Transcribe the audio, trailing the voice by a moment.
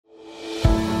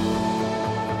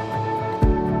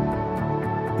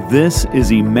This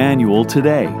is Emmanuel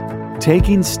Today,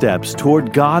 taking steps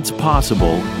toward God's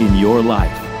possible in your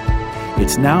life.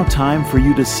 It's now time for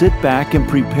you to sit back and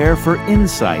prepare for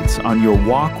insights on your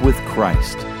walk with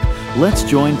Christ. Let's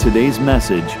join today's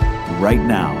message right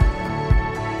now.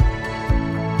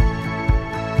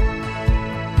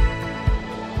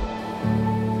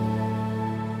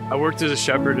 I worked as a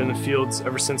shepherd in the fields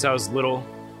ever since I was little.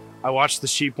 I watched the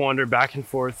sheep wander back and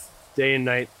forth day and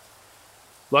night.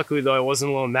 Luckily, though, I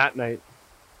wasn't alone that night.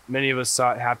 Many of us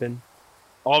saw it happen.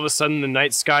 All of a sudden, the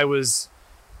night sky was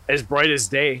as bright as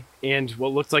day, and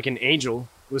what looked like an angel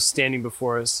was standing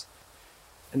before us.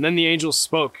 And then the angel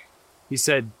spoke. He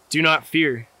said, "Do not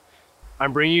fear.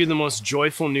 I'm bringing you the most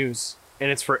joyful news,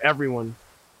 and it's for everyone.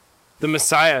 The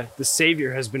Messiah, the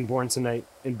Savior, has been born tonight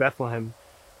in Bethlehem,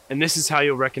 and this is how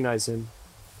you'll recognize him.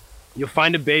 You'll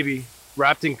find a baby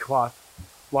wrapped in cloth,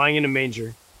 lying in a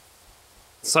manger."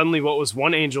 Suddenly, what was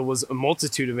one angel was a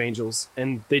multitude of angels,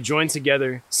 and they joined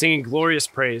together, singing glorious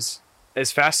praise.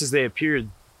 As fast as they appeared,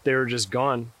 they were just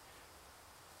gone.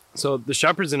 So the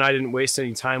shepherds and I didn't waste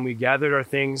any time. We gathered our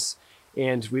things,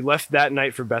 and we left that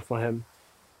night for Bethlehem.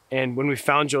 And when we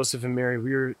found Joseph and Mary,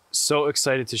 we were so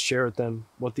excited to share with them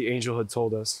what the angel had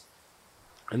told us.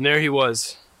 And there he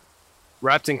was,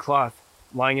 wrapped in cloth,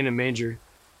 lying in a manger.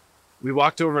 We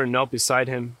walked over and knelt beside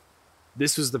him.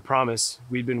 This was the promise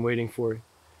we'd been waiting for.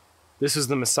 This was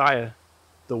the Messiah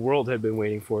the world had been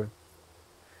waiting for.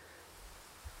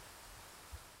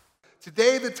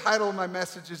 Today, the title of my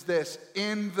message is this: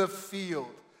 In the Field.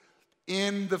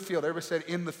 In the field. Everybody said,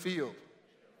 in the field.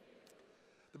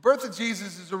 The birth of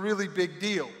Jesus is a really big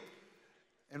deal.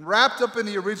 And wrapped up in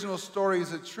the original story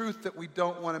is a truth that we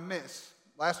don't want to miss.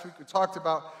 Last week we talked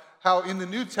about how in the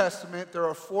New Testament there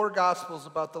are 4 gospels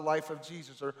about the life of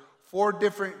Jesus, or 4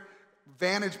 different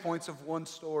vantage points of one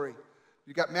story.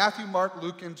 You got Matthew, Mark,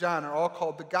 Luke, and John are all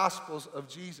called the Gospels of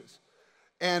Jesus.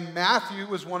 And Matthew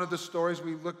was one of the stories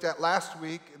we looked at last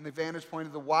week in the vantage point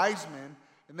of the wise men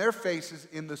and their faces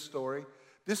in the story.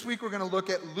 This week we're going to look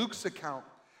at Luke's account.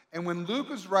 And when Luke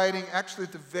was writing, actually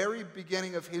at the very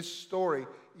beginning of his story,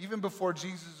 even before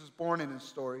Jesus was born in his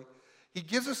story, he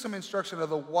gives us some instruction of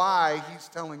the why he's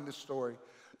telling the story.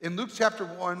 In Luke chapter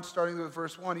 1, starting with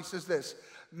verse 1, he says this: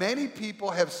 "Many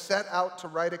people have set out to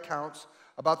write accounts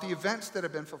about the events that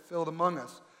have been fulfilled among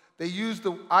us. They use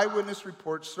the eyewitness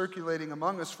reports circulating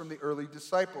among us from the early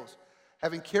disciples.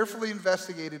 Having carefully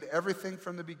investigated everything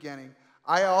from the beginning,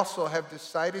 I also have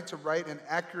decided to write an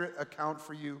accurate account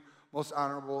for you, most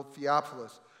honorable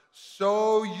Theophilus,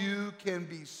 so you can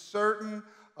be certain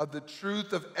of the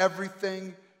truth of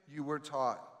everything you were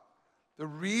taught." The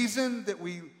reason that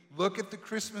we look at the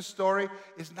Christmas story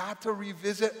is not to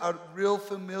revisit a real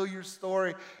familiar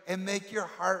story and make your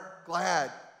heart glad,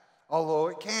 although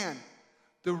it can.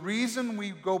 The reason we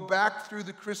go back through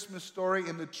the Christmas story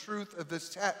and the truth of this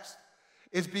text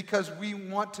is because we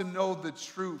want to know the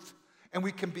truth, and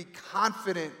we can be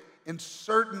confident and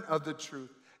certain of the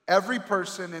truth. Every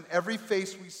person and every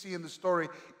face we see in the story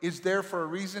is there for a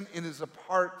reason and is a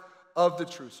part of the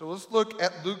truth. So let's look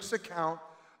at Luke's account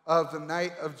of the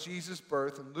night of Jesus'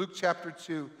 birth in Luke chapter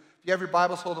 2. If you have your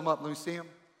Bibles, hold them up. Let me see them.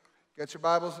 Got your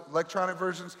Bibles? Electronic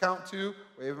versions count too.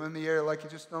 Wave them in the air like you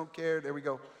just don't care. There we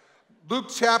go. Luke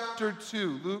chapter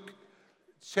 2. Luke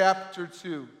chapter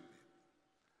 2.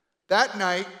 That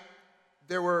night,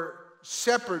 there were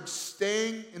shepherds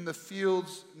staying in the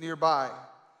fields nearby,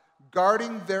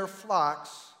 guarding their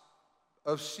flocks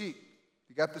of sheep.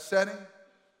 You got the setting?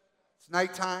 It's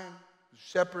nighttime. There's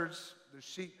shepherds, there's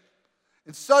sheep.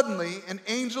 And suddenly, an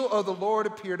angel of the Lord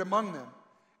appeared among them,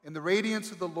 and the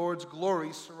radiance of the Lord's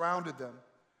glory surrounded them.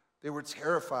 They were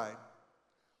terrified.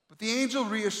 But the angel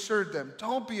reassured them.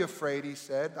 "Don't be afraid," he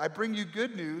said. "I bring you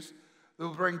good news that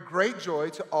will bring great joy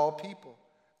to all people.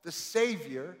 The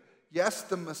Savior, yes,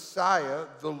 the Messiah,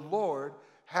 the Lord,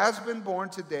 has been born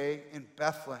today in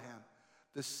Bethlehem,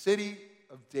 the city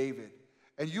of David.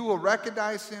 And you will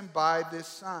recognize him by this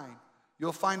sign.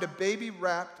 You'll find a baby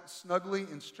wrapped snugly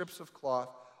in strips of cloth,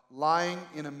 lying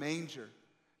in a manger."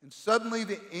 And suddenly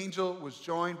the angel was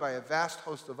joined by a vast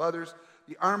host of others,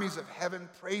 the armies of heaven,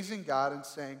 praising God and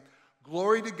saying,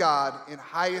 "Glory to God in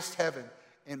highest heaven,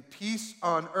 and peace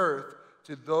on earth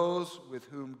to those with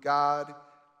whom God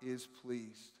is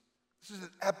pleased." This is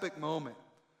an epic moment.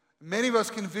 Many of us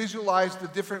can visualize the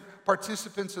different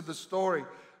participants of the story.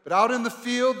 But out in the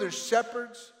field, there's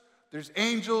shepherds, there's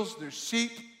angels, there's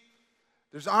sheep,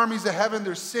 there's armies of heaven,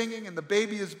 they're singing, and the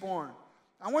baby is born.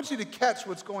 I want you to catch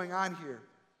what's going on here.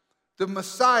 The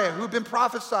Messiah, who had been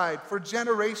prophesied for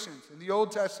generations in the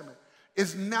Old Testament,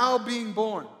 is now being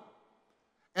born.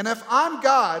 And if I'm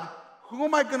God, who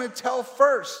am I going to tell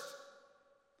first?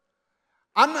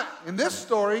 I'm not, in this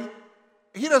story,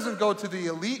 he doesn't go to the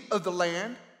elite of the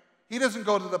land. He doesn't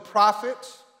go to the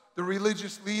prophets, the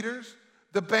religious leaders,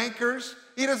 the bankers.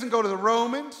 He doesn't go to the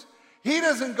Romans. He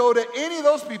doesn't go to any of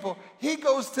those people. He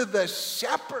goes to the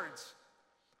shepherds.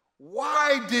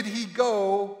 Why did he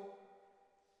go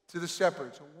to the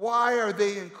shepherds? Why are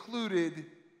they included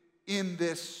in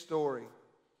this story?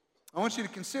 I want you to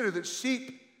consider that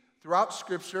sheep throughout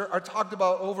Scripture are talked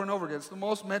about over and over again. It's the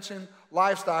most mentioned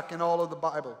livestock in all of the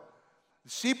Bible.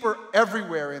 The sheep are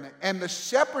everywhere in it, and the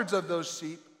shepherds of those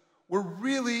sheep were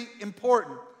really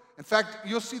important. In fact,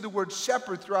 you'll see the word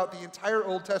shepherd throughout the entire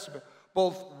Old Testament,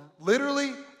 both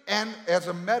literally and as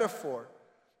a metaphor,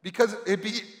 because it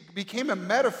became a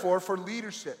metaphor for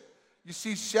leadership. You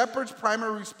see, shepherds'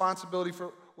 primary responsibility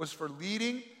was for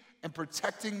leading and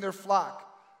protecting their flock.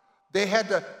 They had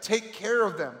to take care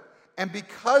of them. And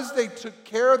because they took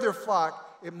care of their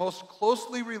flock, it most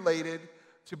closely related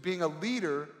to being a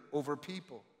leader over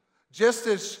people. Just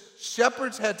as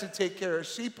shepherds had to take care of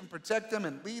sheep and protect them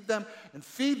and lead them and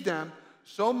feed them,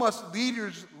 so must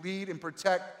leaders lead and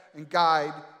protect and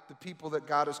guide the people that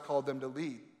God has called them to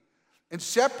lead. And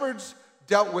shepherds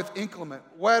dealt with inclement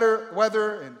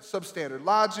weather and substandard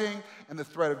lodging and the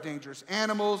threat of dangerous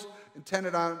animals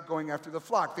intended on going after the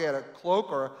flock. They had a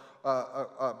cloak or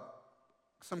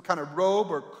some kind of robe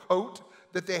or coat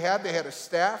that they had. They had a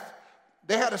staff.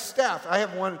 They had a staff. I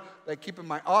have one that I keep in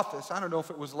my office. I don't know if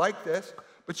it was like this,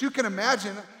 but you can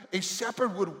imagine a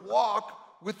shepherd would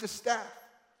walk with the staff.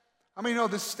 How many know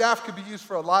this staff could be used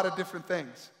for a lot of different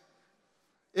things?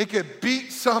 It could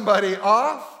beat somebody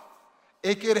off.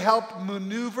 It could help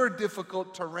maneuver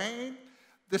difficult terrain.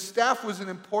 The staff was an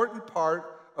important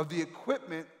part of the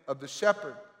equipment of the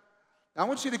shepherd. Now, I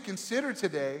want you to consider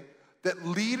today that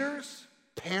leaders,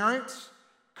 parents,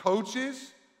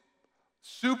 coaches,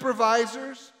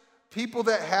 supervisors, people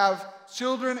that have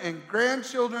children and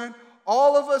grandchildren,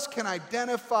 all of us can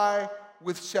identify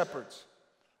with shepherds.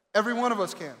 Every one of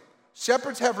us can.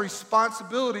 Shepherds have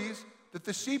responsibilities that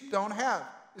the sheep don't have.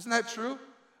 Isn't that true?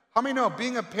 How many know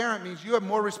being a parent means you have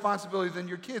more responsibility than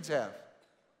your kids have?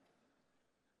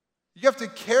 You have to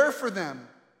care for them.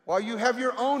 While you have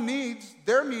your own needs,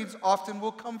 their needs often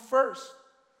will come first.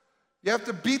 You have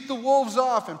to beat the wolves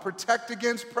off and protect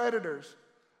against predators.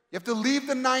 You have to leave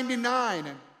the 99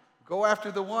 and go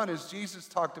after the one, as Jesus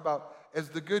talked about as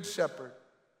the good shepherd.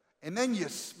 And then you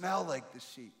smell like the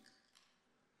sheep.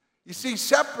 You see,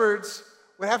 shepherds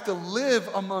would have to live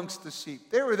amongst the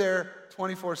sheep. They were there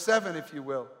 24/7, if you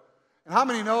will. And how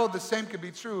many know the same could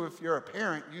be true if you're a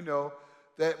parent? You know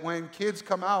that when kids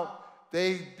come out,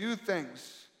 they do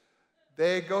things.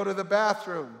 They go to the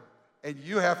bathroom, and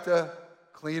you have to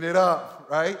clean it up,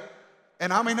 right?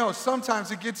 And how many know sometimes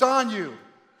it gets on you,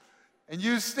 and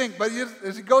you stink. But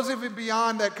it goes even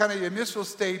beyond that kind of initial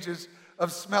stages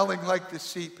of smelling like the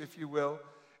sheep, if you will.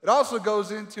 It also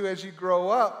goes into, as you grow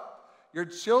up, your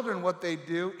children, what they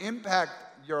do, impact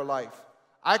your life.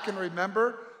 I can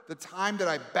remember the time that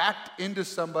I backed into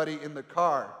somebody in the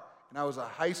car, and I was in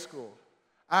high school.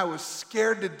 I was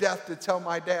scared to death to tell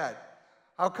my dad.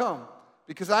 How come?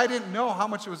 Because I didn't know how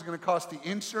much it was going to cost the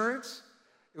insurance.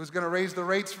 It was going to raise the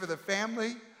rates for the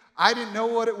family. I didn't know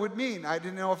what it would mean. I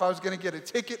didn't know if I was going to get a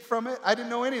ticket from it. I didn't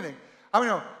know anything. I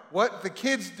mean, what the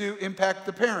kids do impact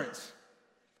the parents.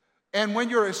 And when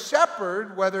you're a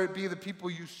shepherd, whether it be the people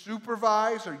you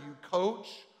supervise or you coach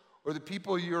or the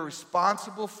people you're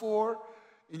responsible for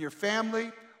in your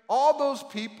family, all those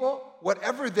people,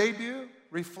 whatever they do,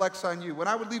 reflects on you. When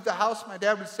I would leave the house, my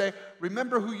dad would say,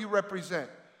 remember who you represent.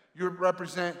 You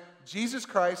represent Jesus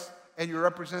Christ, and you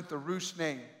represent the Roosh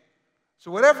name.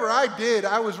 So whatever I did,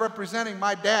 I was representing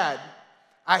my dad.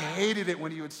 I hated it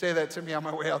when he would say that to me on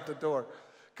my way out the door,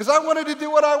 because I wanted to do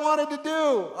what I wanted to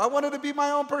do. I wanted to be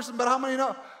my own person, but how many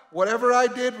know? Whatever I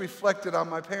did reflected on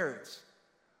my parents.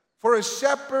 For a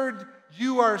shepherd,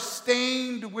 you are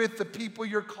stained with the people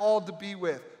you're called to be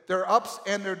with, their ups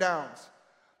and their downs.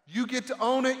 You get to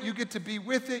own it. You get to be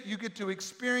with it. You get to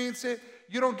experience it.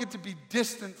 You don't get to be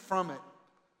distant from it.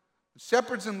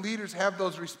 Shepherds and leaders have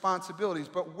those responsibilities,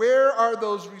 but where are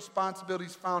those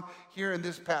responsibilities found here in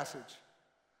this passage?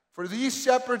 For these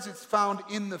shepherds, it's found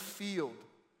in the field.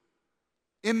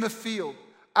 In the field.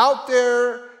 Out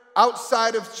there,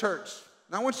 outside of church.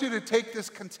 And I want you to take this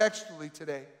contextually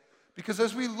today, because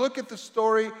as we look at the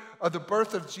story of the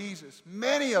birth of Jesus,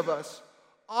 many of us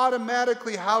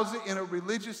automatically house it in a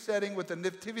religious setting with a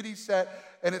nativity set,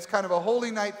 and it's kind of a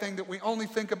holy night thing that we only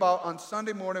think about on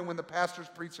Sunday morning when the pastor's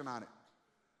preaching on it.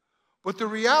 But the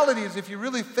reality is, if you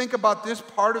really think about this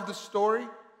part of the story,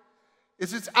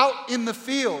 is it's out in the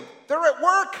field. They're at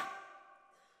work.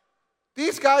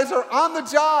 These guys are on the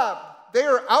job. They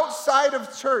are outside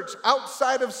of church,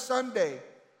 outside of Sunday.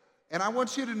 And I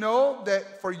want you to know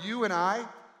that for you and I,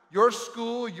 your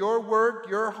school, your work,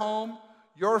 your home,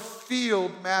 your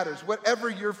field matters. Whatever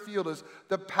your field is,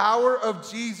 the power of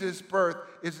Jesus' birth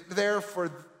is there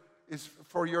for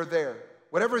your there.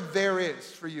 Whatever there is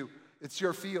for you, it's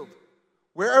your field.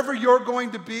 Wherever you're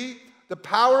going to be, the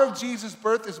power of Jesus'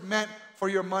 birth is meant for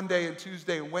your Monday and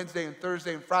Tuesday and Wednesday and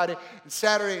Thursday and Friday and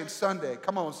Saturday and Sunday.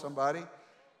 Come on, somebody.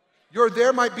 Your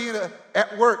there might be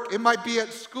at work. It might be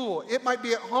at school. It might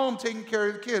be at home taking care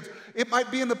of the kids. It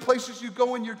might be in the places you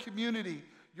go in your community.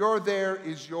 Your there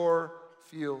is your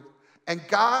field. And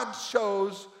God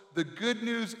chose the good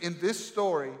news in this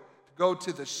story to go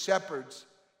to the shepherds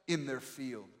in their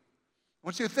field. I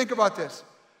want you to think about this.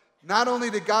 Not only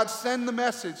did God send the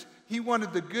message, he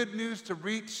wanted the good news to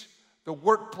reach the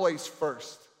workplace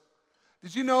first.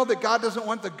 Did you know that God doesn't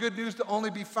want the good news to only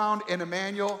be found in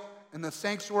Emmanuel, in the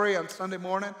sanctuary on Sunday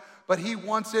morning, but he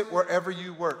wants it wherever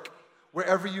you work,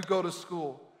 wherever you go to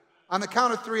school. On the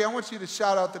count of 3, I want you to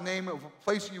shout out the name of a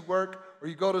place you work or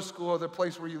you go to school or the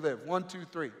place where you live. 1, 2,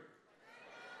 3.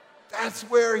 That's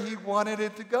where he wanted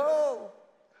it to go.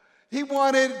 He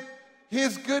wanted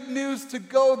his good news to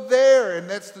go there, and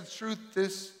that's the truth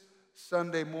this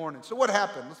Sunday morning. So what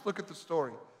happened? Let's look at the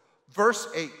story. Verse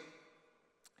 8.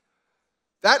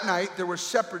 That night there were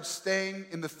shepherds staying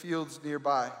in the fields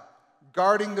nearby,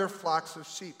 guarding their flocks of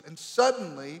sheep. And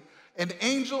suddenly an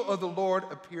angel of the Lord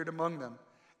appeared among them,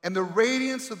 and the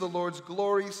radiance of the Lord's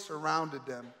glory surrounded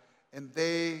them, and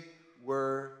they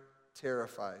were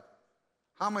terrified.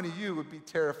 How many of you would be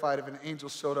terrified if an angel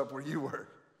showed up where you were?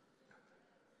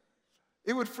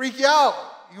 It would freak you out.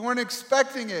 You weren't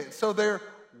expecting it. So they're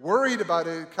worried about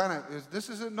it. This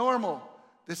isn't normal.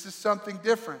 This is something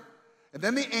different. And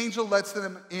then the angel lets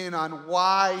them in on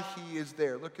why he is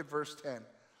there. Look at verse 10.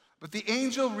 But the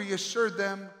angel reassured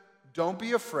them, don't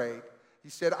be afraid. He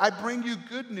said, I bring you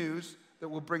good news that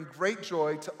will bring great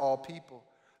joy to all people.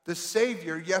 The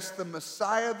Savior, yes, the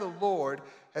Messiah, the Lord,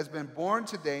 has been born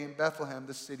today in Bethlehem,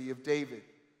 the city of David.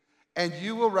 And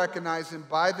you will recognize him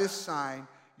by this sign.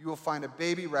 You will find a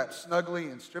baby wrapped snugly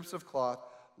in strips of cloth,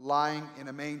 lying in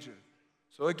a manger.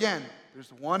 So again,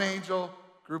 there's one angel,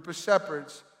 group of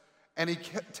shepherds, and he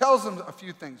tells them a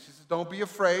few things. He says, don't be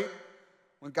afraid.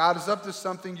 When God is up to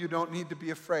something, you don't need to be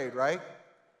afraid, right?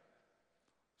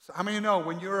 So how many of you know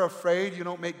when you're afraid, you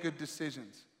don't make good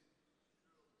decisions?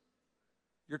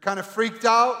 You're kind of freaked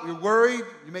out, you're worried,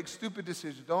 you make stupid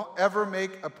decisions. Don't ever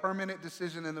make a permanent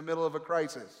decision in the middle of a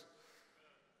crisis.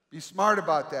 Be smart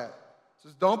about that. He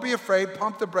says, don't be afraid,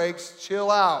 pump the brakes,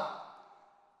 chill out.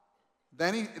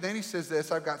 Then he says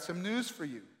this, I've got some news for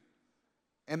you.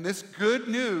 And this good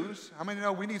news, how many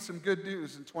know we need some good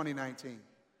news in 2019?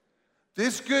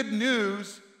 This good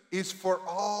news is for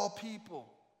all people.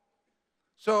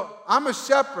 So I'm a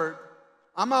shepherd.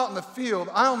 I'm out in the field.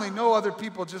 I only know other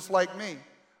people just like me.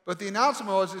 But the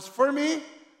announcement was it's for me,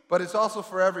 but it's also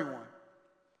for everyone.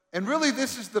 And really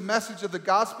this is the message of the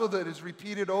gospel that is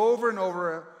repeated over and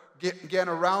over again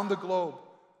around the globe.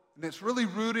 And it's really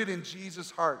rooted in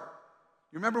Jesus' heart.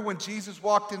 You remember when Jesus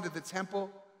walked into the temple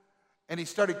and he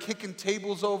started kicking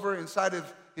tables over inside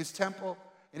of his temple?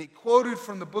 And he quoted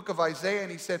from the book of Isaiah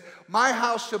and he said, my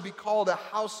house shall be called a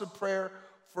house of prayer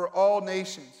for all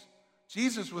nations.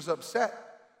 Jesus was upset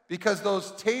because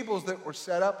those tables that were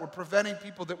set up were preventing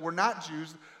people that were not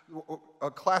Jews,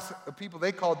 a class of people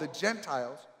they called the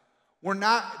Gentiles,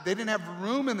 they didn't have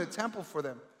room in the temple for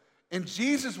them. And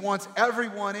Jesus wants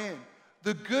everyone in.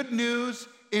 The good news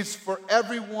is for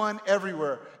everyone,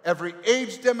 everywhere. Every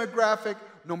age demographic,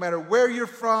 no matter where you're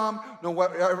from, no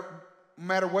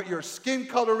matter what your skin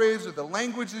color is or the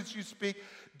language that you speak.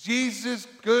 Jesus'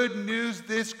 good news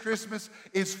this Christmas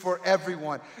is for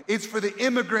everyone. It's for the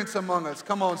immigrants among us.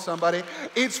 Come on, somebody.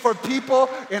 It's for people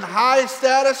in high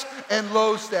status and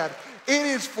low status. It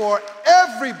is for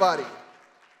everybody.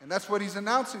 And that's what he's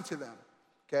announcing to them.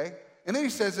 Okay? And then he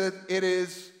says that it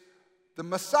is the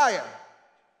Messiah.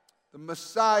 The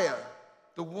Messiah.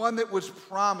 The one that was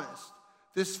promised.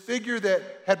 This figure that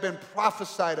had been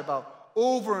prophesied about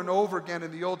over and over again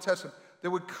in the Old Testament. That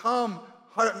would come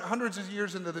hundreds of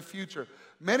years into the future.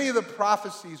 Many of the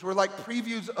prophecies were like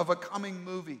previews of a coming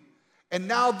movie. And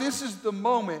now this is the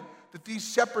moment that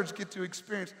these shepherds get to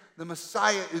experience. The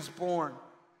Messiah is born.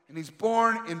 And he's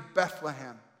born in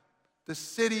Bethlehem, the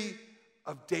city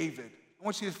of David. I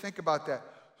want you to think about that.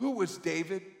 Who was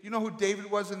David? You know who David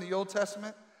was in the Old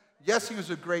Testament? Yes, he was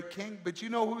a great king, but you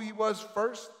know who he was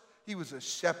first? He was a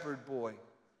shepherd boy.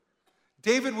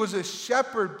 David was a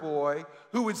shepherd boy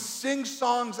who would sing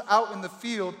songs out in the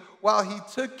field while he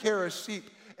took care of sheep.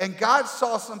 And God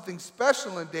saw something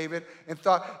special in David and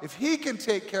thought, if he can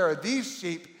take care of these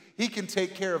sheep, he can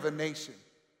take care of a nation.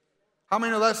 How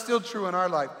many know that's still true in our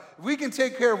life? If we can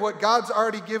take care of what God's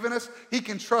already given us, he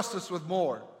can trust us with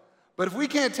more. But if we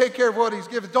can't take care of what he's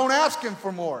given, don't ask him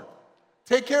for more.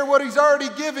 Take care of what he's already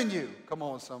given you. Come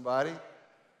on, somebody.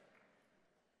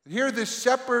 Here, this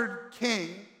shepherd king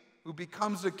who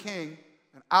becomes a king,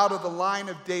 and out of the line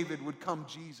of David would come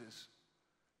Jesus.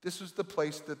 This was the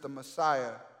place that the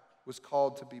Messiah was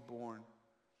called to be born.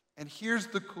 And here's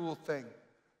the cool thing.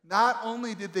 Not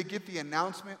only did they get the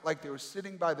announcement like they were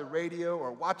sitting by the radio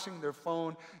or watching their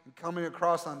phone and coming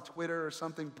across on Twitter or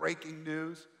something, breaking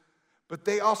news, but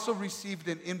they also received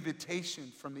an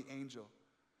invitation from the angel.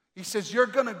 He says, you're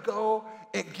going to go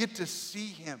and get to see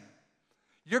him.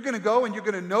 You're going to go and you're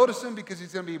going to notice him because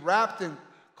he's going to be wrapped in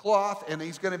cloth and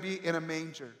he's going to be in a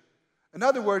manger. In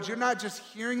other words, you're not just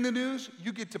hearing the news,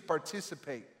 you get to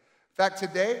participate. In fact,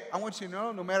 today, I want you to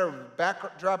know, no matter what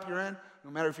backdrop you're in, no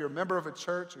matter if you're a member of a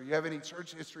church or you have any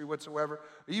church history whatsoever, or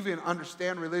even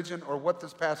understand religion or what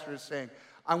this pastor is saying,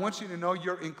 I want you to know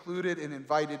you're included and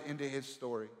invited into his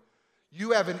story.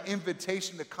 You have an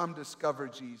invitation to come discover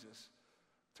Jesus.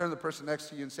 Turn to the person next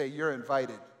to you and say, you're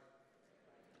invited.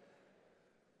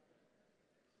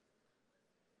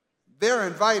 They're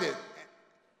invited,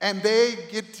 and they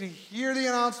get to hear the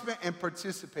announcement and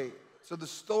participate. So the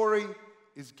story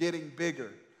is getting bigger.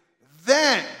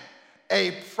 Then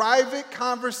a private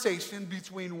conversation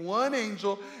between one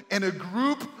angel and a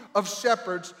group of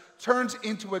shepherds turns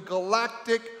into a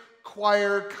galactic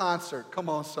choir concert. Come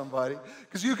on, somebody.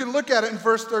 Because you can look at it in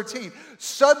verse 13.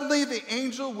 Suddenly the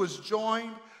angel was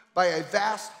joined by a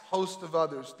vast host of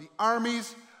others, the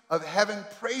armies of heaven,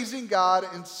 praising God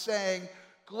and saying,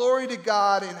 glory to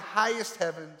God in highest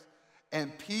heavens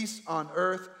and peace on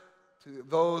earth to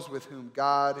those with whom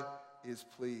God is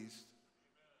pleased.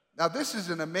 Now, this is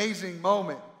an amazing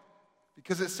moment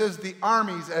because it says the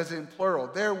armies as in plural.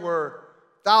 There were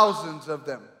thousands of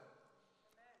them.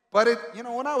 But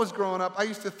when I was growing up, I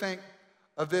used to think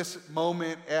of this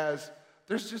moment as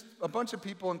there's just a bunch of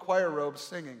people in choir robes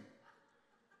singing.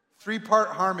 3-part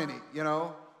harmony,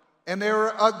 and they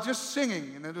were just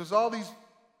singing, and it was all these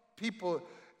people.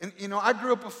 And, I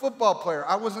grew up a football player.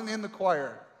 I wasn't in the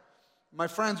choir. My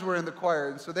friends were in the choir,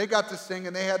 and so they got to sing,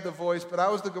 and they had the voice, but I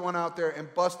was the one out there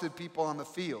and busted people on the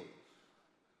field.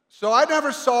 So I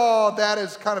never saw that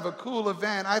as kind of a cool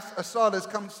event. I saw it as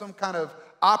some kind of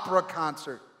opera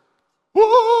concert.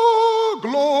 Oh,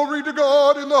 glory to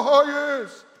God in the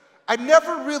highest. I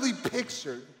never really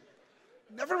pictured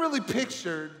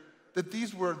that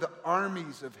these were the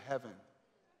armies of heaven.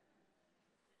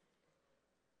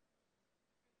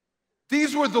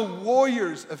 These were the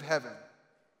warriors of heaven.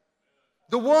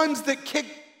 The ones that kick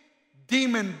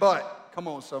demon butt. Come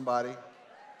on, somebody.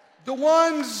 The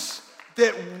ones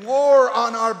that war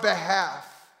on our behalf.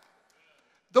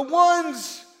 The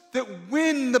ones that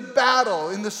win the battle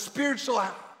in the spiritual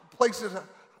places,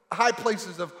 high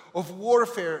places of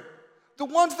warfare. The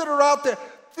ones that are out there.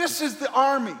 This is the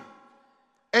army.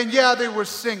 And yeah, they were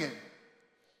singing.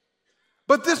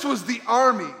 But this was the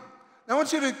army. Now I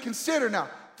want you to consider now,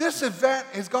 this event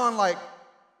has gone like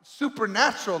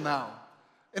supernatural now.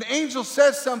 An angel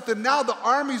says something, now the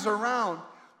army's around.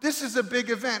 This is a big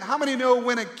event. How many know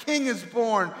when a king is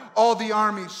born, all the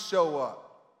armies show up?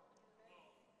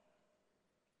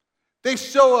 They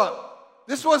show up.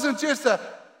 This wasn't just a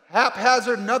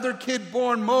haphazard, another kid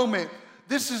born moment.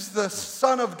 This is the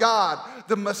Son of God,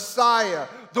 the Messiah,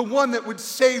 the one that would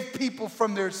save people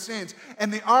from their sins.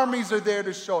 And the armies are there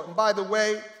to show it. And by the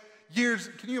way,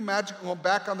 can you imagine going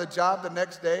back on the job the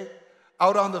next day,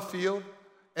 out on the field,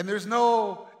 and there's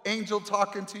no angel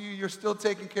talking to you. You're still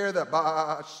taking care of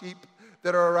the sheep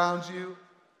that are around you.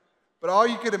 But all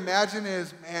you could imagine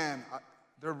is, man,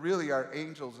 there really are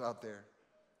angels out there.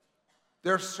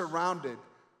 They're surrounded.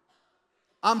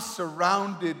 I'm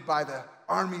surrounded by the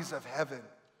armies of heaven.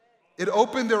 It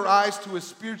opened their eyes to a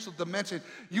spiritual dimension.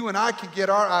 You and I could get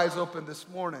our eyes open this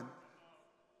morning.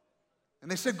 And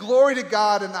they said, glory to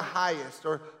God in the highest,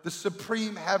 or the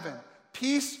supreme heaven.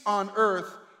 Peace on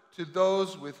earth to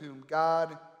those with whom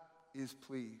God is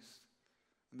pleased.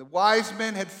 And the wise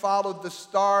men had followed the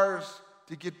stars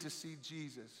to get to see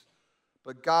Jesus,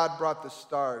 but God brought the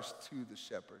stars to the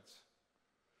shepherds.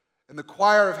 And the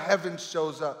choir of heaven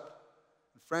shows up.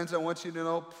 And friends, I want you to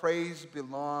know, praise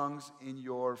belongs in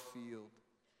your field.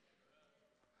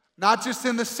 Not just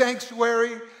in the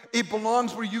sanctuary, it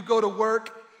belongs where you go to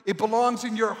work. It belongs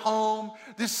in your home,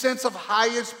 this sense of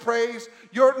highest praise.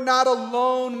 You're not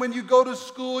alone when you go to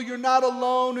school. You're not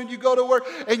alone when you go to work.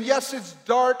 And yes, it's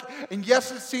dark. And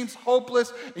yes, it seems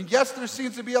hopeless. And yes, there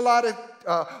seems to be a lot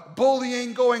of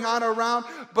bullying going on around.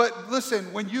 But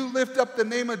listen, when you lift up the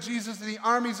name of Jesus and the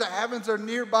armies of heavens are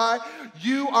nearby,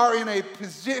 you are in a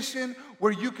position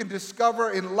where you can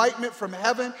discover enlightenment from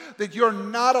heaven, that you're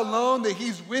not alone, that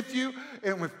He's with you.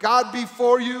 And if God be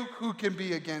for you, who can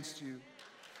be against you?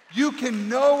 You can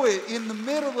know it in the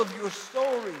middle of your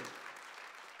story.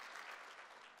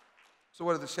 So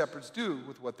what did the shepherds do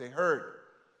with what they heard?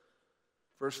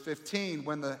 Verse 15,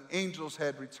 when the angels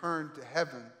had returned to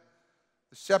heaven,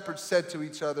 the shepherds said to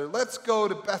each other, let's go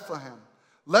to Bethlehem.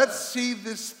 Let's see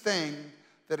this thing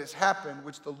that has happened,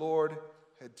 which the Lord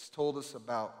had told us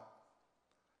about.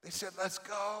 They said, let's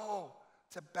go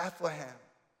to Bethlehem.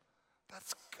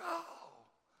 Let's go.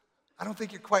 I don't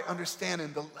think you're quite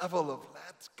understanding the level of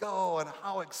let's go and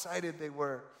how excited they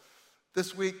were.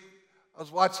 This week, I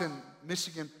was watching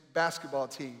Michigan basketball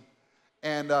team,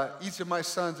 and each of my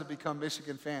sons have become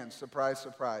Michigan fans. Surprise,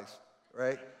 surprise,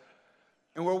 right?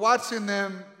 And we're watching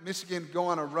them, Michigan, go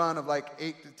on a run of like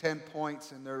 8 to 10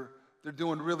 points, and they're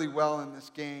doing really well in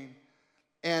this game.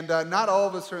 And not all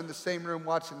of us are in the same room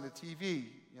watching the TV.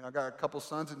 You know, I got a couple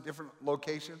sons in different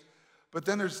locations. But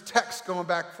then there's texts going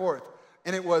back and forth.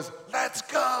 And it was, let's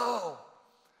go.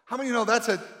 How many know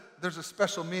there's a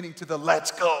special meaning to the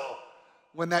let's go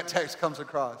when that text comes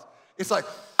across? It's like,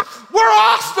 we're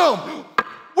awesome.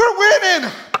 We're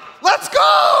winning. Let's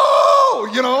go.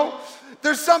 You know,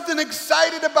 there's something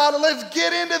excited about it. Let's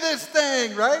get into this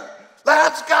thing, right?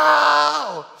 Let's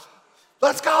go.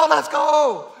 Let's go. Let's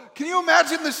go. Can you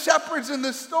imagine the shepherds in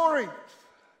this story?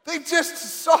 They just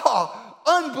saw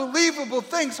unbelievable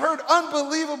things, heard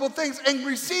unbelievable things, and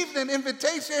received an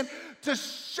invitation to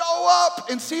show up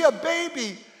and see a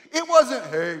baby. It wasn't,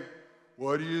 hey,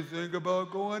 what do you think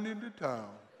about going into town?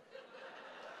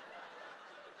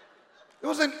 It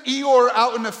wasn't Eeyore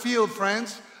out in the field,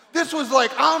 friends. This was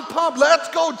like, I'm pumped, let's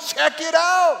go check it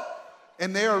out.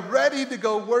 And they are ready to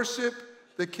go worship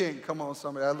the King. Come on,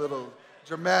 somebody, a little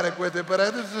dramatic with it, but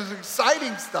this is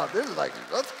exciting stuff. This is like,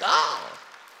 let's go.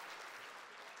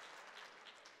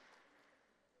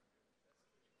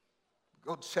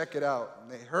 Go check it out.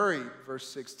 And they hurried, verse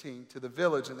 16, to the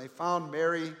village, and they found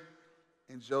Mary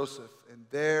and Joseph, and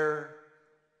there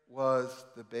was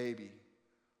the baby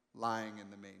lying in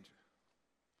the manger.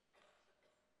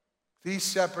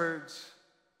 These shepherds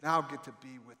now get to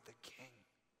be with the King.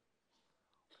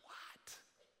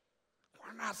 What?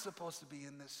 We're not supposed to be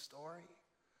in this story.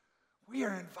 We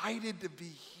are invited to be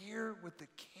here with the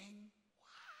King.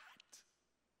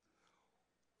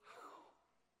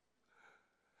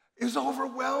 It was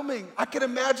overwhelming. I could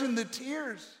imagine the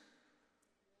tears.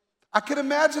 I could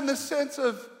imagine the sense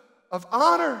of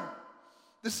honor,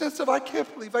 the sense of I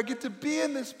can't believe I get to be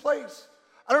in this place.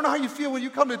 I don't know how you feel when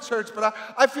you come to church, but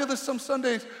I feel this some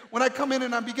Sundays when I come in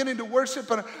and I'm beginning to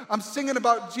worship and I'm singing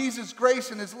about Jesus'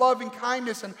 grace and His love and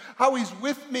kindness and how He's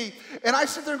with me. And I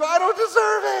sit there and go, I don't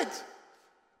deserve it,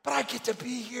 but I get to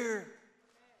be here.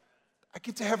 I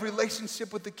get to have a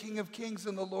relationship with the King of Kings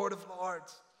and the Lord of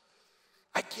Lords.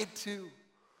 I get to.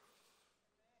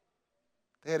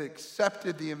 They had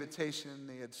accepted the invitation.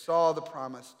 They had saw the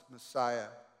promised Messiah.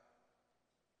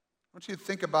 I want you to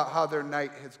think about how their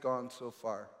night has gone so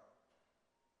far.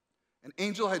 An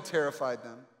angel had terrified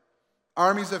them.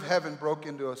 Armies of heaven broke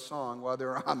into a song while they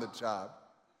were on the job.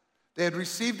 They had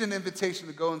received an invitation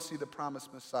to go and see the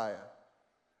promised Messiah.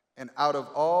 And out of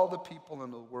all the people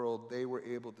in the world, they were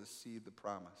able to see the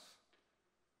promise.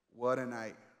 What a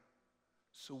night.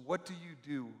 So what do you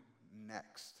do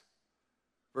next?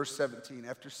 Verse 17,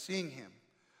 after seeing Him,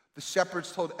 the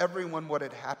shepherds told everyone what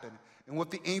had happened and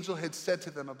what the angel had said to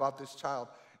them about this child.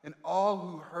 And all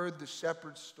who heard the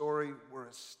shepherd's story were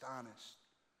astonished.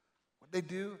 What did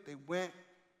they do? They went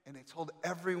and they told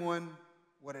everyone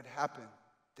what had happened.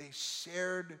 They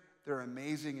shared their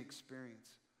amazing experience.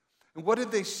 And what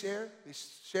did they share? They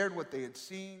shared what they had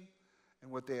seen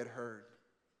and what they had heard.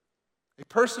 A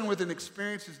person with an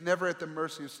experience is never at the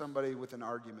mercy of somebody with an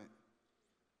argument.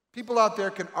 People out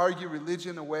there can argue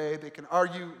religion away, they can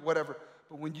argue whatever,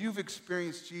 but when you've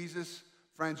experienced Jesus,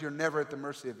 friends, you're never at the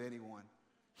mercy of anyone.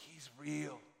 He's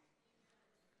real.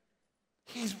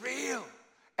 He's real.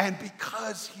 And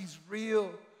because He's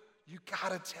real, you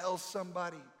gotta tell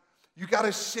somebody. You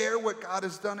gotta share what God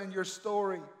has done in your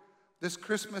story. This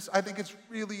Christmas, I think it's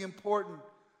really important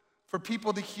for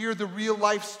people to hear the real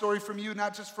life story from you,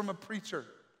 not just from a preacher.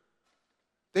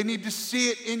 They need to see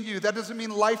it in you. That doesn't mean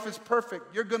life is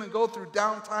perfect. You're going to go through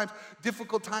down times,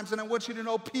 difficult times, and I want you to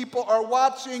know people are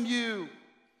watching you.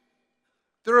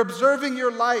 They're observing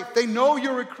your life. They know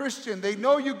you're a Christian. They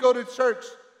know you go to church.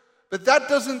 But that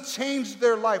doesn't change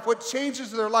their life. What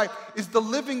changes their life is the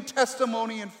living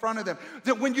testimony in front of them.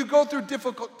 That when you go through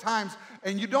difficult times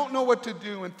and you don't know what to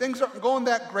do and things aren't going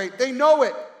that great, they know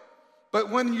it. But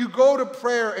when you go to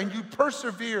prayer and you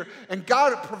persevere and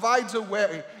God provides a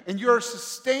way and you're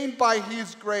sustained by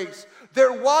His grace,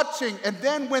 they're watching, and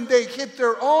then when they hit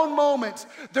their own moments,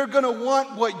 they're going to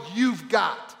want what you've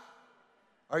got.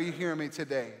 Are you hearing me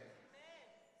today?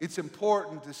 It's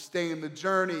important to stay in the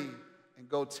journey and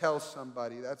go tell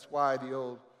somebody. That's why the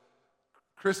old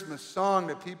Christmas song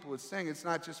that people would sing, it's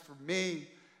not just for me,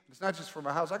 it's not just for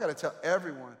my house. I got to tell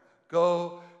everyone,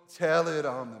 go tell it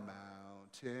on the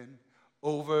mountain,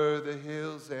 over the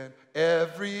hills and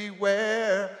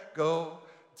everywhere. Go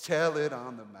tell it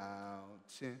on the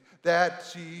mountain that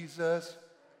Jesus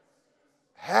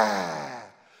had.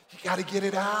 You got to get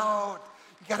it out.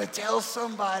 You got to tell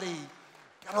somebody.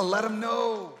 You got to let them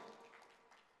know.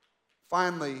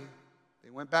 Finally, they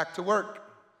went back to work.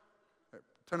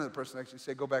 Turn to the person next to you and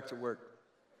say, go back to work.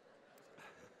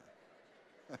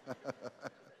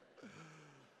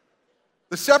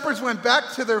 The shepherds went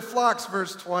back to their flocks,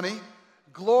 verse 20,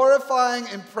 glorifying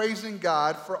and praising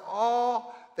God for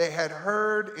all they had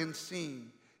heard and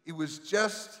seen. It was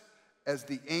just as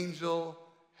the angel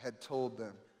had told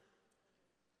them.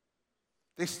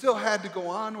 They still had to go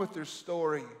on with their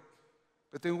story,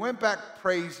 but they went back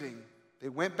praising. They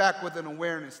went back with an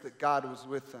awareness that God was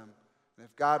with them. And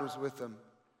if God was with them,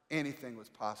 anything was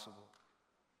possible.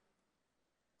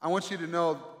 I want you to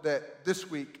know that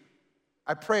this week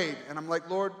I prayed and I'm like,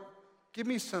 Lord, give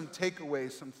me some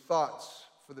takeaways, some thoughts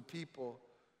for the people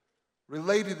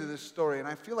related to this story. And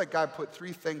I feel like God put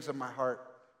 3 things in my heart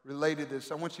related to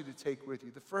this I want you to take with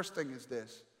you. The first thing is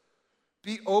this.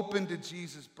 Be open to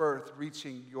Jesus' birth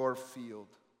reaching your field.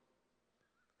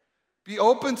 Be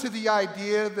open to the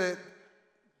idea that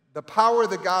the power of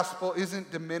the gospel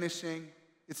isn't diminishing.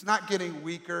 It's not getting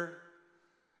weaker.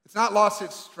 It's not lost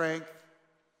its strength.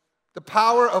 The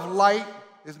power of light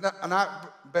is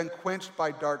not been quenched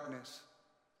by darkness.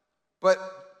 But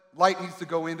light needs to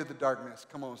go into the darkness.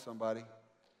 Come on, somebody.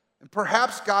 And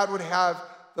perhaps God would have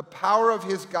the power of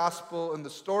His gospel and the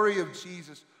story of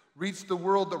Jesus reach the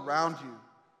world around you.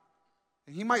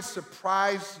 And He might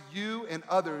surprise you and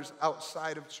others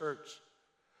outside of church.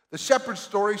 The shepherd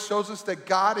story shows us that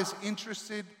God is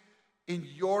interested in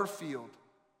your field,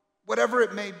 whatever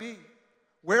it may be,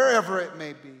 wherever it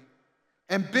may be.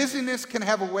 And busyness can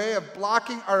have a way of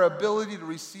blocking our ability to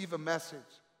receive a message.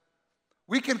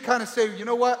 We can kind of say, you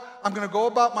know what? I'm going to go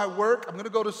about my work. I'm going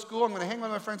to go to school. I'm going to hang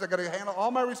with my friends. I got to handle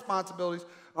all my responsibilities,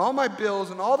 all my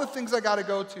bills, and all the things I got to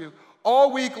go to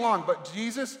all week long. But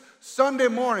Jesus, Sunday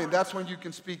morning, that's when you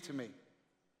can speak to me.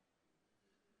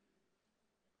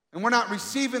 And we're not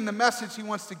receiving the message He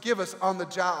wants to give us on the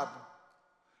job.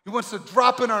 He wants to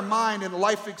drop in our mind in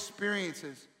life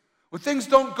experiences. When things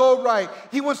don't go right,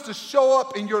 He wants to show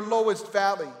up in your lowest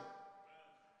valley.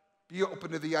 Be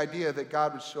open to the idea that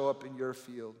God would show up in your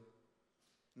field.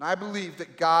 And I believe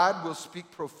that God will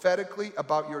speak prophetically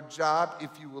about your job if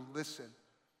you will listen.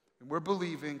 And we're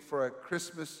believing for a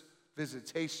Christmas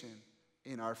visitation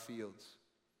in our fields.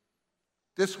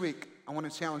 This week, I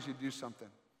want to challenge you to do something.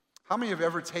 How many have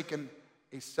ever taken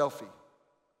a selfie?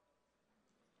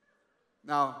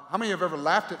 Now, how many have ever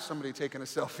laughed at somebody taking a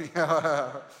selfie?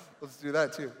 Let's do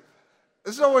that too.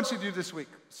 This is what I want you to do this week.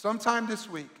 Sometime this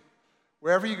week,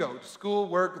 wherever you go, school,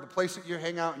 work, the place that you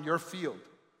hang out in your field,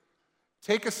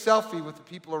 take a selfie with the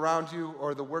people around you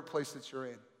or the workplace that you're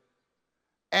in.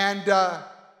 And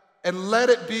let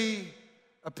it be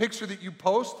a picture that you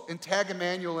post and tag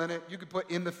Emmanuel in it. You could put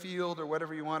in the field or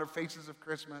whatever you want, or Faces of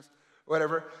Christmas,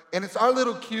 whatever. And it's our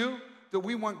little cue that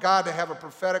we want God to have a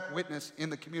prophetic witness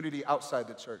in the community outside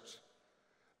the church.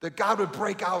 That God would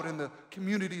break out in the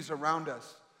communities around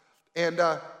us. And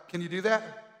can you do that?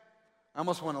 I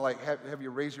almost want to have you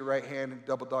raise your right hand and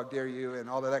double dog dare you and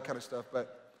all of that kind of stuff,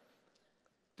 but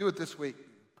do it this week.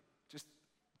 Just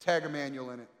tag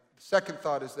Emmanuel in it. The second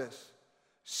thought is this.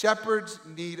 Shepherds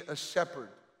need a shepherd.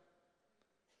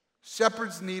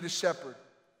 Shepherds need a shepherd.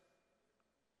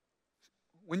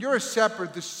 When you're a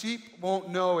shepherd, the sheep won't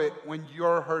know it when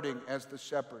you're hurting as the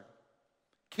shepherd.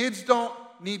 Kids don't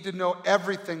need to know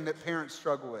everything that parents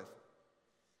struggle with.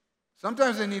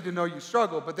 Sometimes they need to know you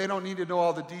struggle, but they don't need to know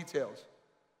all the details.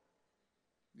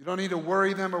 You don't need to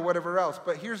worry them or whatever else.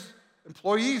 But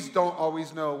employees don't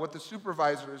always know what the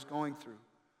supervisor is going through.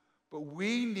 But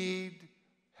we need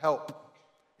help.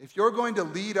 if you're going to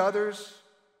lead others,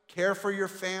 care for your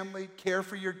family, care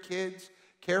for your kids,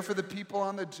 care for the people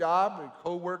on the job, the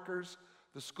co-workers,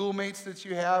 the schoolmates that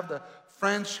you have, the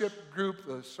friendship group,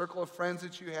 the circle of friends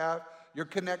that you have, your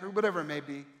connect group, whatever it may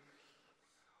be,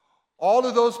 all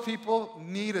of those people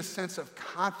need a sense of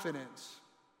confidence.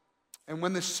 And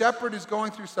when the shepherd is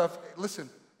going through stuff, listen,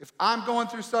 if I'm going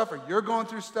through stuff or you're going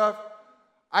through stuff,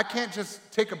 I can't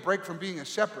just take a break from being a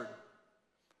shepherd.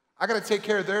 I got to take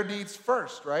care of their needs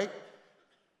first, right?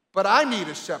 But I need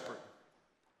a shepherd.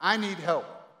 I need help.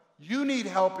 You need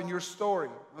help in your story.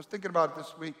 I was thinking about it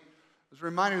this week. I was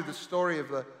reminded of the story of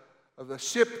the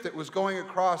ship that was going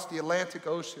across the Atlantic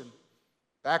Ocean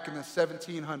back in the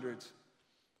 1700s.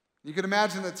 You can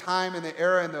imagine the time and the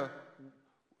era, and the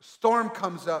storm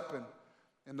comes up,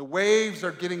 and the waves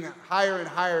are getting higher and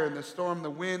higher, and the storm, the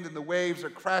wind, and the waves are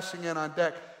crashing in on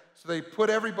deck. So they put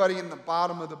everybody in the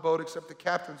bottom of the boat except the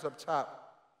captain's up top.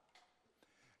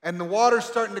 And the water's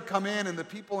starting to come in, and the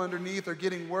people underneath are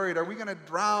getting worried. Are we going to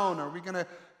drown? Are we going to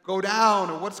go down?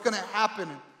 Or what's going to happen?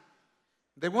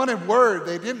 They wanted word.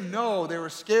 They didn't know. They were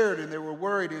scared, and they were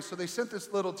worried. And so they sent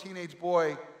this little teenage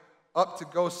boy up to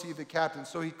go see the captain.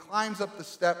 So he climbs up the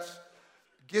steps,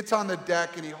 gets on the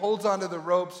deck, and he holds onto the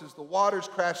ropes as the water's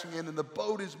crashing in and the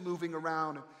boat is moving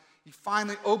around. And he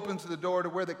finally opens the door to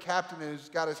where the captain is. He's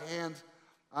got his hands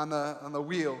on the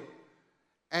wheel.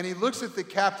 And he looks at the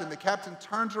captain. The captain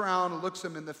turns around and looks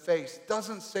him in the face,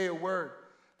 doesn't say a word.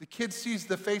 The kid sees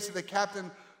the face of the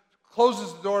captain,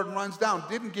 closes the door and runs down.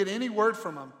 Didn't get any word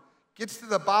from him. Gets to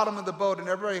the bottom of the boat, and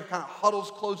everybody kind of huddles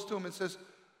close to him and says,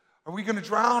 are we going to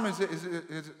drown? Is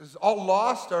it all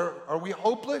lost? Are we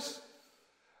hopeless?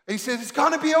 And he says, it's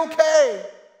going to be okay.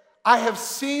 I have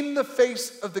seen the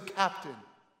face of the captain.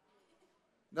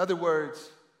 In other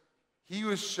words, he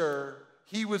was sure,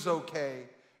 he was okay,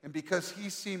 and because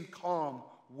he seemed calm,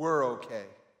 we're okay.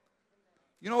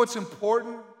 You know what's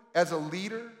important as a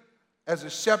leader, as a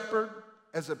shepherd,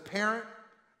 as a parent,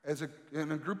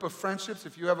 in a group of friendships,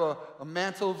 if you have a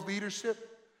mantle of leadership?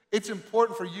 It's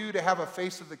important for you to have a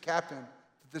face of the captain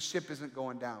that the ship isn't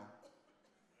going down.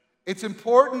 It's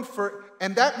important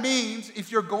and that means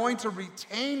if you're going to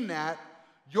retain that,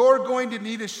 you're going to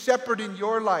need a shepherd in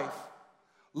your life.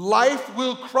 Life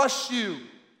will crush you.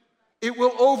 It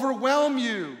will overwhelm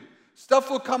you. Stuff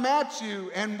will come at you,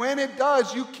 and when it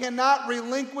does, you cannot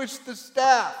relinquish the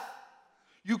staff.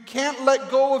 You can't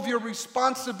let go of your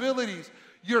responsibilities.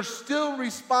 You're still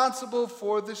responsible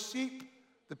for the sheep,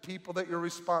 the people that you're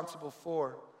responsible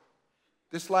for.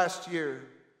 This last year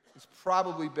has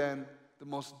probably been the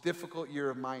most difficult year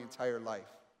of my entire life.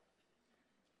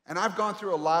 And I've gone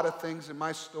through a lot of things in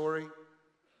my story,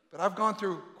 but I've gone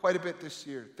through quite a bit this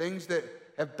year. Things that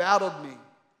have battled me,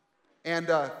 and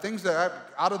things that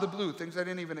out of the blue, things I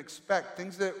didn't even expect,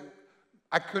 things that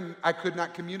I could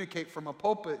not communicate from a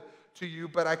pulpit to you,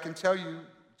 but I can tell you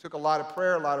it took a lot of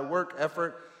prayer, a lot of work,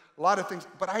 effort, a lot of things.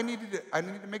 But I needed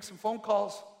to make some phone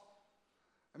calls.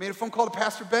 I made a phone call to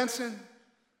Pastor Benson,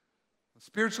 a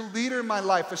spiritual leader in my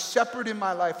life, a shepherd in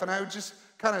my life, and I would just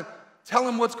kind of tell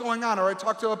him what's going on. Or I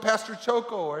talked to a Pastor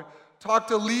Choco, or talk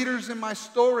to leaders in my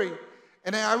story.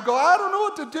 And then I would go, I don't know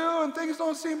what to do, and things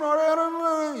don't seem right. I don't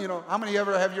know. You know, how many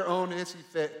ever have your own hissy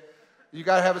fit? You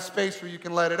got to have a space where you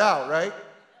can let it out, right?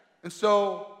 And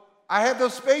so I had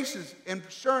those spaces, and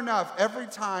sure enough, every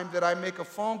time that I make a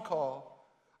phone call,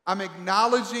 I'm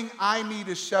acknowledging I need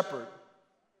a shepherd.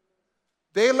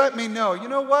 They let me know, you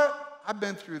know what? I've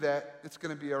been through that. It's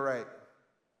going to be all right.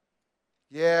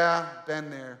 Yeah, been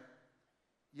there.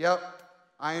 Yep,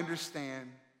 I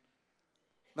understand.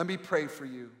 Let me pray for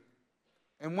you.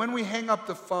 And when we hang up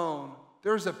the phone,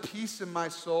 there's a peace in my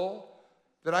soul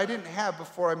that I didn't have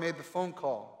before I made the phone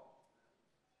call.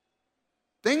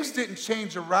 Things didn't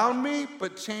change around me,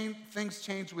 but things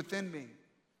changed within me.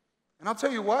 And I'll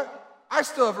tell you what, I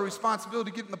still have a responsibility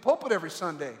to get in the pulpit every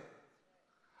Sunday.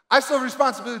 I still have a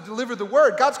responsibility to deliver the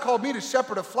word. God's called me to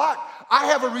shepherd a flock. I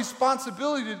have a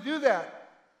responsibility to do that.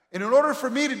 And in order for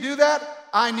me to do that,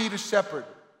 I need a shepherd.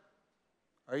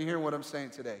 Are you hearing what I'm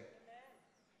saying today?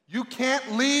 You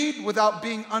can't lead without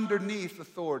being underneath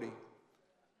authority.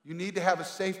 You need to have a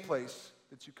safe place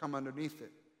that you come underneath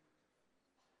it.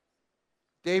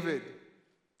 David,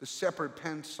 the shepherd,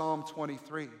 penned Psalm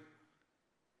 23. And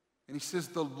he says,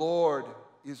 the Lord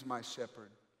is my shepherd.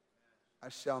 I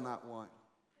shall not want.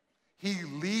 He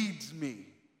leads me.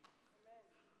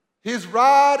 His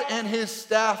rod and his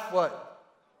staff, what?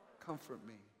 Comfort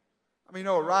me. I mean, you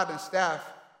know, a rod and staff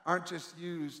aren't just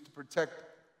used to protect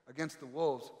against the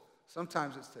wolves.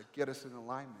 Sometimes it's to get us in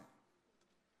alignment.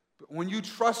 But when you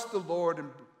trust the Lord and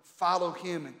follow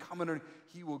him and come under,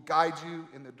 he will guide you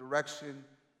in the direction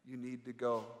you need to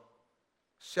go.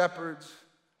 Shepherds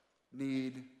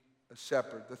need a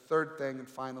shepherd. The third thing and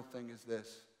final thing is this.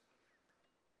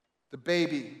 The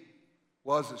baby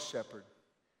was a shepherd.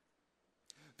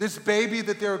 This baby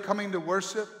that they were coming to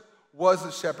worship was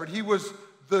a shepherd. He was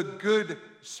the good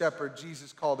shepherd,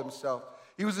 Jesus called himself.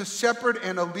 He was a shepherd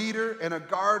and a leader and a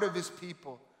guard of his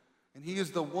people. And he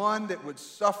is the one that would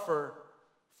suffer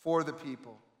for the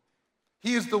people.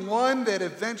 He is the one that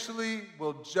eventually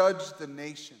will judge the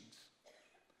nations.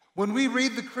 When we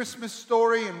read the Christmas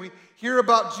story and we hear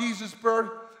about Jesus' birth,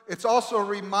 it's also a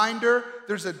reminder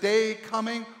there's a day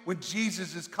coming when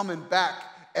Jesus is coming back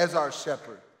as our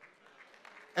shepherd.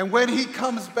 And when he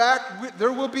comes back,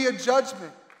 there will be a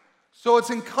judgment. So it's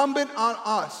incumbent on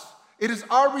us. It is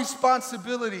our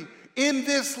responsibility in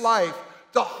this life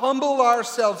to humble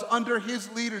ourselves under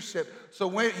his leadership. So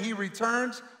when he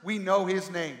returns, we know his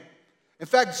name. In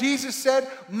fact, Jesus said,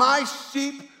 "My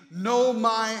sheep know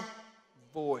my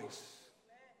voice."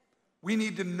 We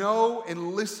need to know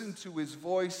and listen to his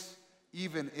voice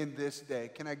even in this day.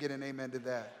 Can I get an amen to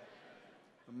that?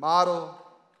 The model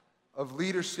of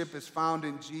leadership is found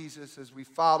in Jesus. As we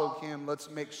follow him, let's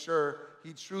make sure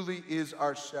he truly is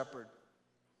our shepherd.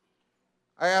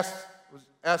 I was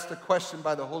asked a question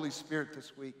by the Holy Spirit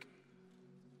this week,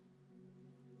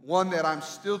 one that I'm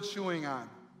still chewing on.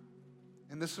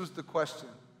 And this was the question: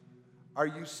 are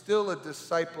you still a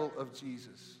disciple of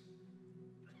Jesus?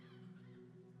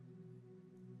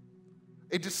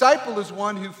 A disciple is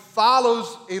one who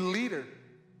follows a leader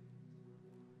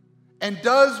and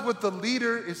does what the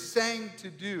leader is saying to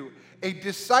do. A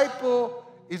disciple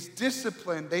is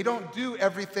disciplined. They don't do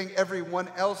everything everyone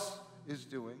else is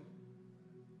doing.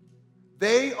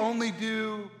 They only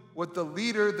do what the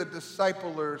leader, the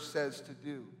discipler, says to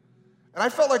do. And I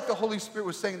felt like the Holy Spirit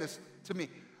was saying this to me.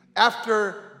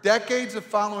 After decades of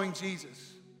following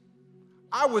Jesus,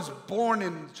 I was born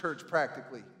in church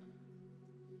practically.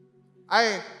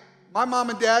 My mom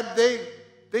and dad,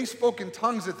 they spoke in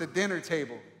tongues at the dinner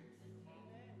table.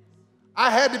 I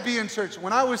had to be in church.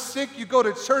 When I was sick, you go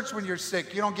to church when you're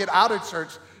sick. You don't get out of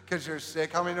church because you're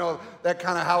sick. How many know that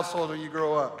kind of household when you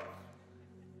grow up?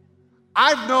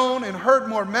 I've known and heard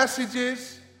more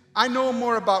messages. I know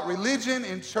more about religion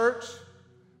in church,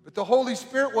 but the Holy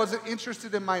Spirit wasn't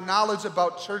interested in my knowledge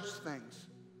about church things.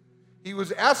 He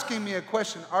was asking me a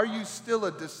question: are you still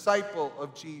a disciple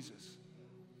of Jesus?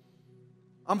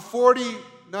 I'm 40,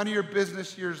 none of your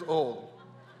business years old.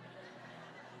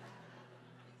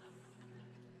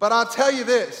 But I'll tell you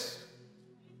this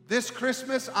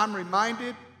Christmas I'm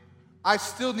reminded I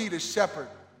still need a shepherd.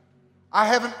 I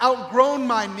haven't outgrown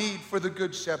my need for the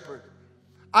good shepherd.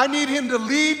 I need him to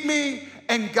lead me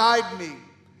and guide me.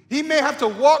 He may have to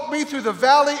walk me through the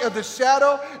valley of the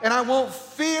shadow, and I won't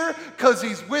fear because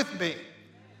he's with me.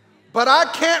 But I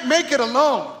can't make it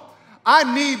alone.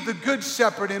 I need the good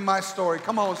shepherd in my story.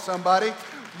 Come on, somebody.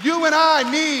 You and I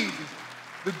need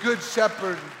the good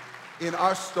shepherd in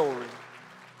our story.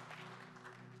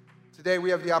 Today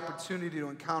we have the opportunity to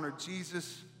encounter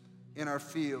Jesus in our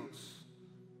fields,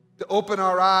 to open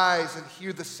our eyes and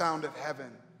hear the sound of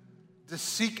heaven, to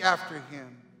seek after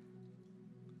him.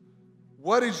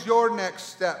 What is your next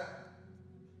step?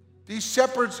 These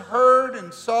shepherds heard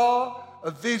and saw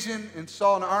a vision and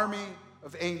saw an army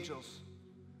of angels.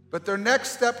 But their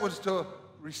next step was to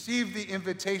receive the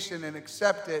invitation and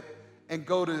accept it and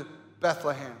go to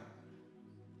Bethlehem.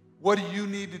 What do you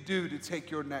need to do to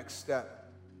take your next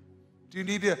step? Do you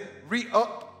need to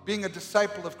re-up being a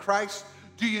disciple of Christ?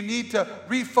 Do you need to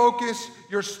refocus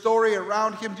your story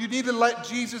around him? Do you need to let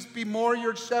Jesus be more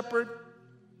your shepherd?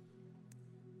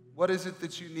 What is it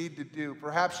that you need to do?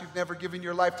 Perhaps you've never given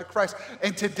your life to Christ,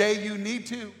 and today you need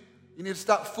to. You need to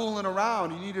stop fooling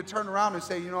around. You need to turn around and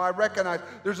say, I recognize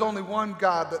there's only one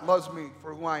God that loves me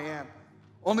for who I am.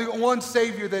 Only one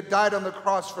Savior that died on the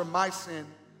cross for my sin.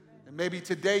 And maybe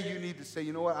today you need to say,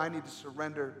 I need to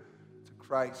surrender to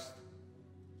Christ.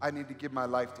 I need to give my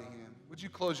life to him. Would you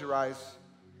close your eyes?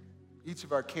 Each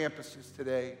of our campuses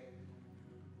today.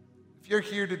 If you're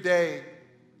here today,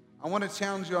 I want to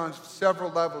challenge you on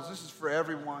several levels. This is for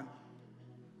everyone.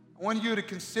 I want you to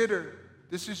consider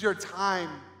this is your time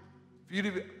for you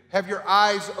to have your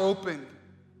eyes opened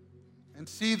and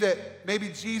see that maybe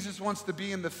Jesus wants to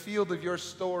be in the field of your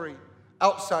story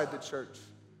outside the church,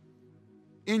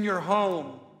 in your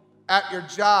home, at your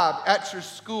job, at your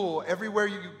school, everywhere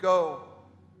you go.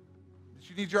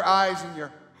 You need your eyes and your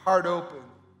heart open.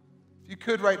 If you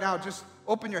could right now, just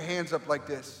open your hands up like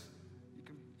this.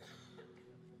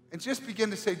 And just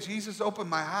begin to say, Jesus, open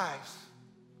my eyes.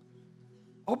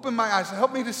 Open my eyes.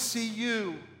 Help me to see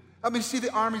you. Help me see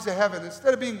the armies of heaven.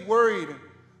 Instead of being worried and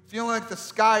feeling like the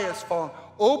sky has fallen.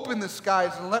 Open the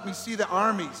skies and let me see the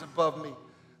armies above me,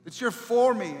 that you're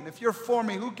for me. And if you're for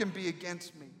me, who can be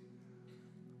against me?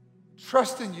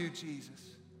 Trust in you,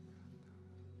 Jesus.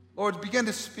 Lord, begin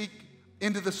to speak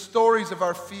into the stories of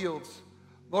our fields.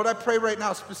 Lord, I pray right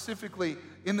now specifically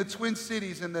in the Twin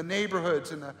Cities, in the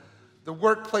neighborhoods, in the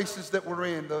workplaces that we're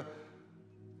in, the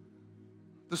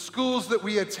schools that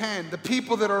we attend, the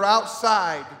people that are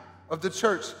outside of the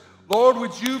church. Lord,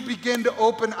 would you begin to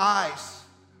open eyes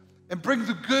and bring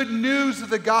the good news of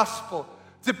the gospel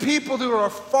to people who are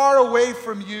far away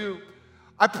from you.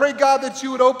 I pray, God, that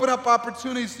you would open up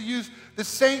opportunities to use the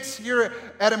saints here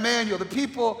at Emmanuel, the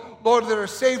people, Lord, that are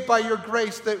saved by your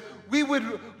grace, that we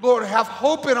would, Lord, have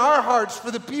hope in our hearts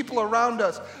for the people around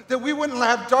us, that we wouldn't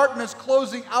have darkness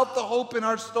closing out the hope in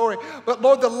our story. But,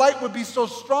 Lord, the light would be so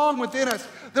strong within us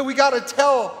that we got to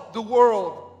tell the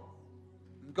world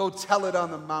and go tell it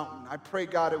on the mountain. I pray,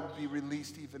 God, it would be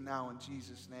released even now in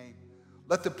Jesus' name.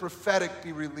 Let the prophetic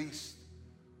be released,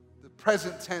 the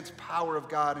present tense power of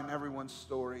God in everyone's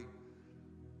story.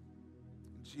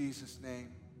 In Jesus'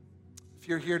 name. If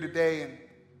you're here today and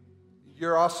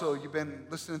you've been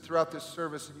listening throughout this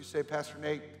service and you say, Pastor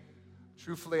Nate,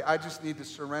 truthfully, I just need to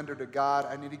surrender to God.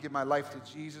 I need to give my life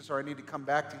to Jesus, or I need to come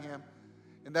back to him.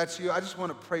 And that's you. I just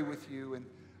want to pray with you. And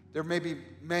there may be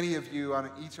many of you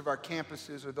on each of our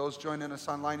campuses or those joining us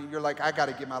online, and you're like, I got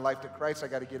to give my life to Christ. I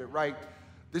got to get it right.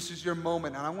 This is your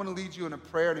moment. And I want to lead you in a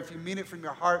prayer. And if you mean it from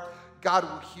your heart, God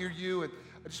will hear you. And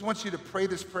I just want you to pray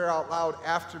this prayer out loud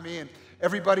after me. And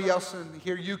everybody else in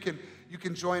here, you can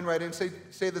join right in. Say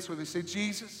this with me. Say,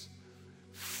 Jesus,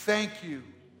 thank you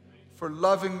for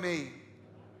loving me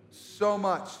so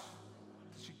much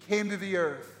that you came to the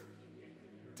earth,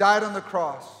 died on the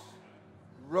cross,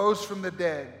 rose from the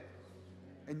dead,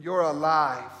 and you're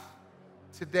alive.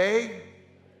 Today,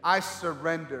 I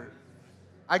surrender.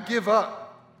 I give up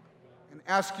and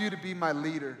ask you to be my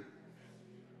leader.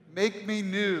 Make me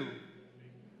new.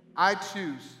 I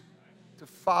choose to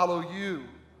follow you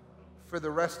for the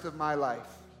rest of my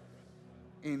life.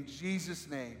 In Jesus'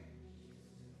 name,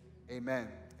 amen.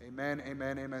 Amen,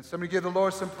 amen, amen. Somebody give the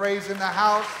Lord some praise in the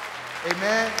house.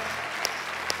 Amen.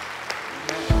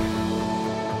 Amen.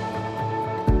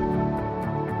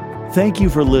 Thank you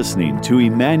for listening to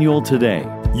Emmanuel Today.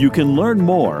 You can learn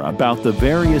more about the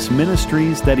various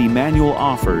ministries that Emmanuel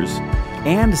offers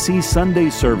and see Sunday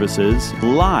services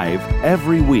live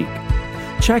every week.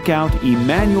 Check out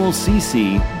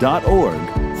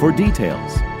emmanuelcc.org for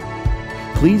details.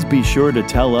 Please be sure to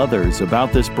tell others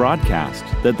about this broadcast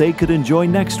that they could enjoy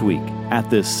next week at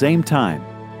this same time.